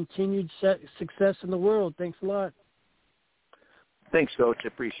all the continued success in the world. Thanks a lot. Thanks, Coach. I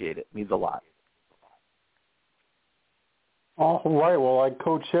appreciate it. Means a lot. All right. Well, like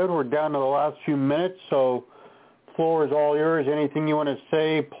Coach said, we're down to the last few minutes, so floor is all yours. Anything you want to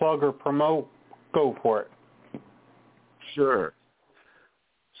say, plug, or promote, go for it. Sure.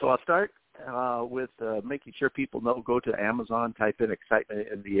 So I'll start with making sure people know, go to Amazon, type in Excitement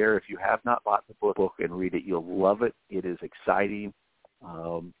in the Air. If you have not bought the book and read it, you'll love it. It is exciting.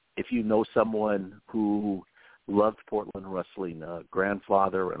 If you know someone who loved Portland wrestling,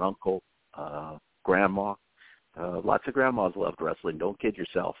 grandfather, an uncle, grandma. Lots of grandmas loved wrestling. Don't kid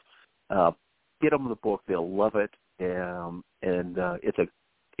yourself. Get them the book. They'll love it. And it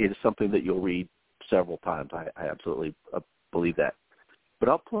is something that you'll read several times. I absolutely believe that. But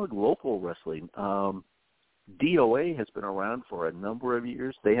I'll plug local wrestling. DOA has been around for a number of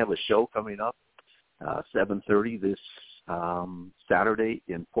years. They have a show coming up, 7:30 this Saturday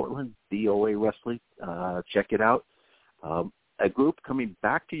in Portland, DOA Wrestling. Check it out. A group coming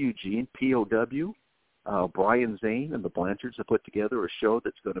back to Eugene, POW, Brian Zane and the Blanchards have put together a show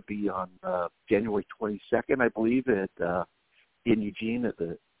that's going to be on January 22nd, I believe, in Eugene at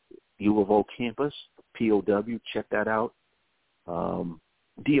the U of O campus. POW, check that out.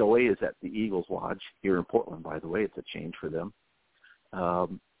 DOA is at the Eagles Lodge here in Portland, by the way. It's a change for them.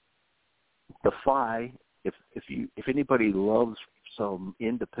 Defy, if anybody loves some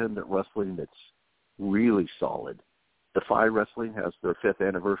independent wrestling that's really solid, Defy Wrestling has their 5th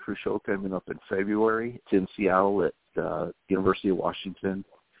anniversary show coming up in February. It's in Seattle at University of Washington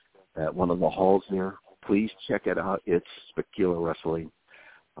at one of the halls there. Please check it out. It's spectacular wrestling.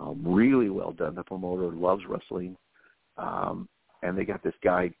 Really well done. The promoter loves wrestling. And they got this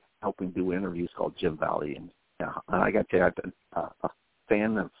guy helping do interviews called Jim Valley. And I got to say, I've been a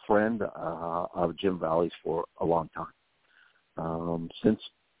fan and friend of Jim Valley's for a long time. Since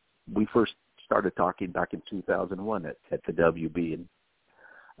we first started talking back in 2001 at the WB.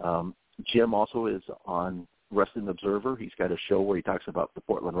 And Jim also is on Wrestling Observer. He's got a show where he talks about the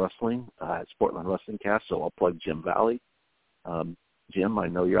Portland wrestling. It's Portland Wrestling Cast, so I'll plug Jim Valley. Jim, I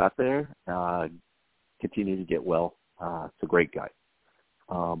know you're out there. Continue to get well. It's a great guy.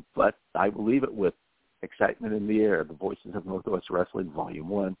 But I will leave it with Excitement in the Air, The Voices of Northwest Wrestling, Volume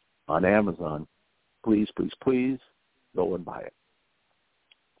 1 on Amazon. Please, please, please go and buy it.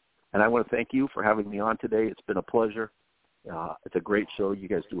 And I want to thank you for having me on today. It's been a pleasure. It's a great show. You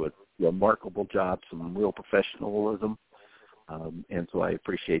guys do a remarkable job, some real professionalism. And so I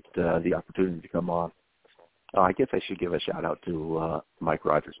appreciate the opportunity to come on. I guess I should give a shout-out to Mike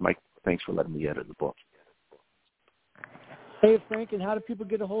Rogers. Mike, thanks for letting me edit the book. Hey, Frank, and how do people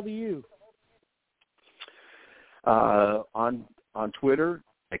get a hold of you? On Twitter,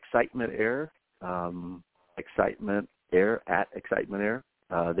 Excitement Air, Excitement Air, at Excitement Air.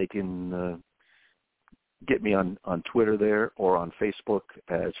 They can get me on Twitter there or on Facebook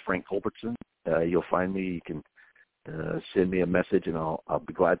as Frank Culberston. You'll find me. You can send me a message, and I'll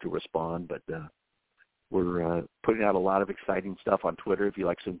be glad to respond. But we're putting out a lot of exciting stuff on Twitter. If you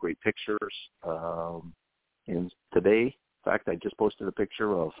like some great pictures, and today, in fact, I just posted a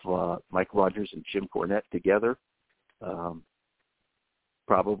picture of Mike Rogers and Jim Cornette together.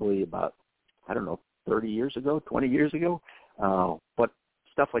 Probably about, 30 years ago, 20 years ago. But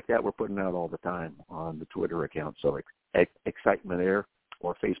stuff like that we're putting out all the time on the Twitter account. So Excitement Air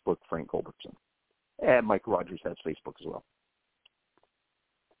or Facebook, Frank Culberston. And Mike Rogers has Facebook as well.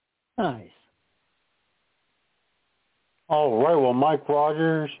 Nice. All right. Well, Mike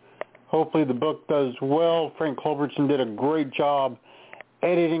Rogers, hopefully the book does well. Frank Culberston did a great job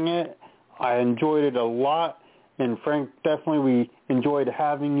editing it. I enjoyed it a lot. And Frank, definitely we enjoyed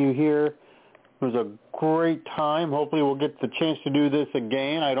having you here. It was a great time. Hopefully we'll get the chance to do this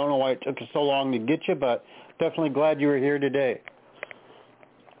again. I don't know why it took us so long to get you, but definitely glad you were here today.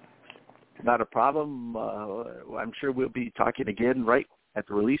 Not a problem. I'm sure we'll be talking again right at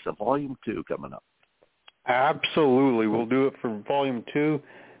the release of Volume 2 coming up. Absolutely. We'll do it for Volume 2.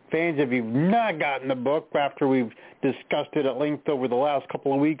 Fans, if you've not gotten the book after we've discussed it at length over the last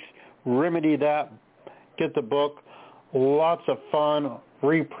couple of weeks, remedy that. Get the book. Lots of fun.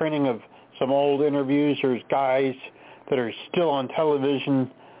 Reprinting of some old interviews. There's guys that are still on television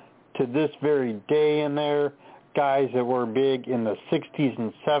to this very day in there. Guys that were big in the 60s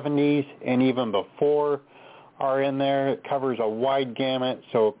and 70s and even before are in there. It covers a wide gamut,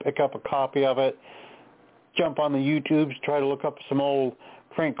 so pick up a copy of it. Jump on the YouTubes, try to look up some old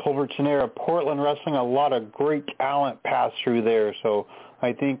Frank Culberston era Portland wrestling. A lot of great talent passed through there, so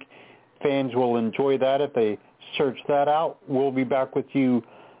I think fans will enjoy that if they search that out. We'll be back with you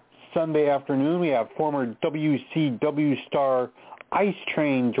Sunday afternoon. We have former WCW star Ice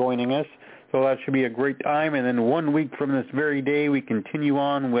Train joining us, so that should be a great time. And then 1 week from this very day, we continue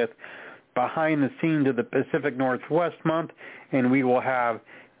on with Behind the Scenes of the Pacific Northwest month, and we will have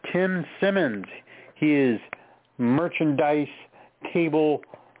Tim Simmons. He is merchandise table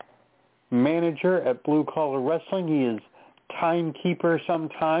manager at Blue Collar Wrestling. He is timekeeper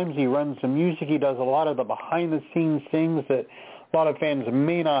sometimes. He runs the music. He does a lot of the behind-the-scenes things that a lot of fans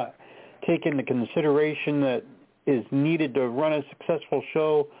may not take into consideration that is needed to run a successful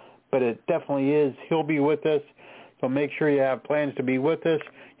show, but it definitely is. He'll be with us, so make sure you have plans to be with us.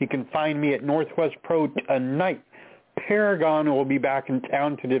 You can find me at Northwest Pro tonight. Paragon will be back in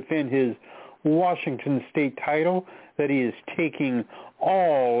town to defend his Washington State title that he is taking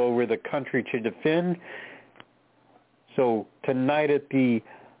all over the country to defend. So tonight at the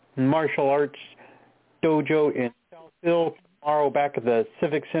Martial Arts Dojo in Southville, tomorrow back at the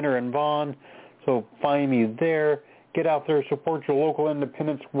Civic Center in Vaughan. So find me there. Get out there, support your local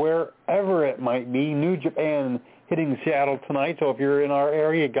independents wherever it might be. New Japan hitting Seattle tonight, so if you're in our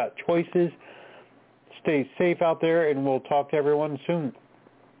area, you got choices. Stay safe out there, and we'll talk to everyone soon.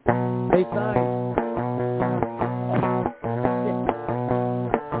 Stay tight.